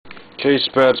Okay,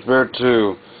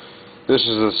 SPATSBEAR2. This is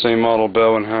the same model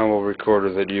Bell Howell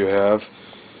recorder that you have.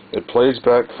 It plays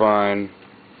back fine,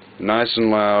 nice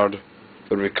and loud.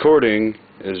 The recording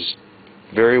is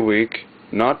very weak,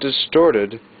 not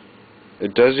distorted.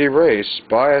 It does erase.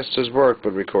 Bias does work,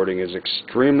 but recording is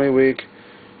extremely weak.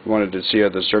 Wanted to see how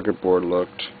the circuit board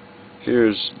looked.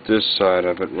 Here's this side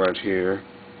of it right here.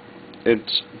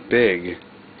 It's big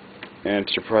and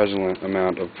surprising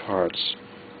amount of parts.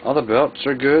 All the belts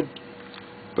are good,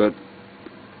 but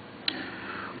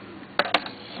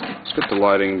let's get the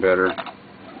lighting better.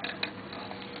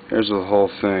 Here's the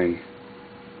whole thing.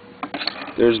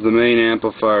 There's the main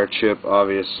amplifier chip,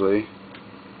 obviously.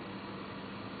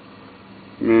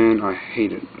 Man, I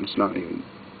hate it. It's not even...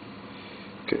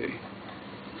 Okay.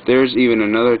 There's even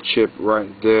another chip right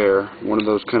there. One of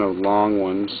those kind of long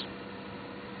ones.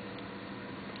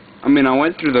 I mean, I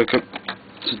went through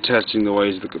testing the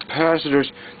ways of the capacitors.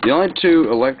 The only two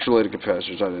electrolytic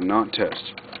capacitors I did not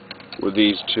test were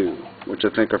these two, which I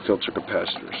think are filter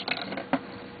capacitors.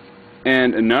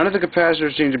 And none of the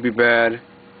capacitors seem to be bad.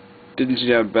 Didn't seem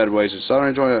to have bad ways of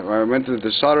soldering joints. I went through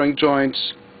the soldering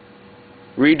joints,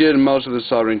 redid most of the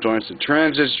soldering joints. The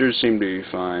transistors seem to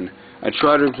be fine. I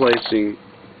tried replacing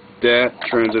that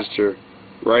transistor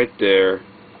right there,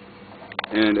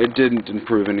 and it didn't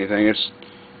improve anything.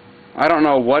 I don't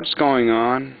know what's going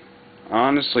on. I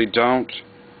honestly don't.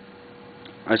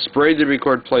 I sprayed the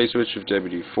record play switch with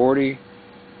WD-40.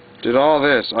 Did all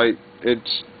this. It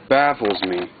baffles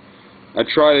me. I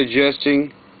tried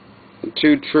adjusting the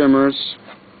two trimmers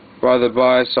by the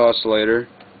bias oscillator.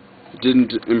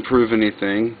 Didn't improve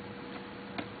anything.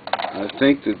 I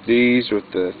think that these with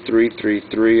the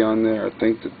 333 on there, I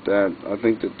think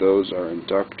that those are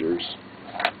inductors.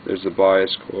 There's the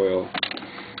bias coil.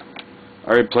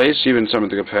 I replaced even some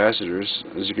of the capacitors.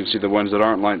 As you can see, the ones that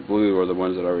aren't light blue are the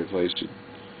ones that I replaced.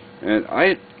 And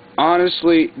I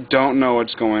honestly don't know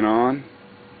what's going on.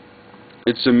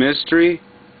 It's a mystery.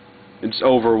 It's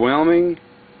overwhelming.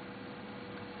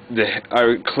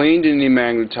 I cleaned and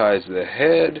demagnetized the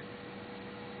head.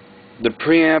 The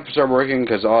preamps are working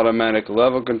because automatic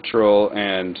level control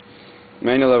and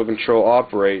manual level control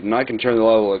operate, and I can turn the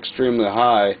level extremely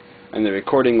high, and the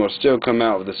recording will still come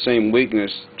out with the same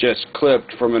weakness, just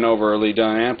clipped from an overly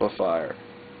done amplifier.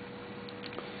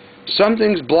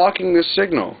 Something's blocking the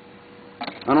signal.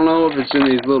 I don't know if it's in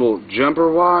these little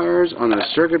jumper wires on the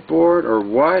circuit board or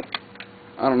what.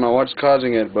 I don't know what's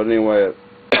causing it, but anyway,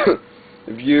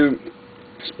 if you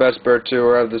SPATSBEAR2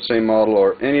 or have the same model,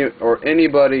 or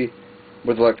anybody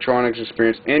with electronics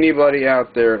experience, anybody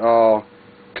out there at all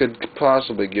could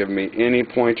possibly give me any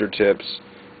pointer tips,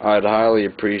 I'd highly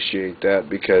appreciate that,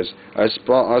 because I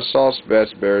saw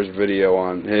SPATSBEAR's video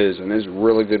on his, and it's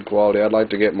really good quality. I'd like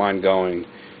to get mine going,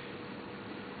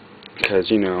 because,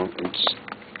 you know, it's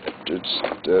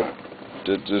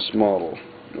this model.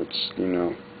 It's, you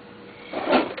know,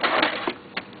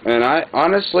 and I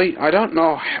honestly don't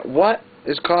know what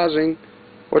is causing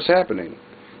what's happening.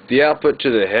 The output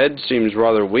to the head seems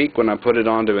rather weak when I put it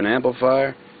onto an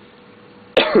amplifier.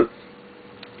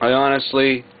 I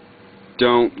honestly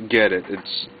don't get it.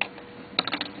 It's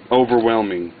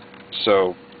overwhelming.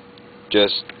 So,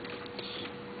 just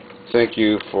thank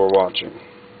you for watching.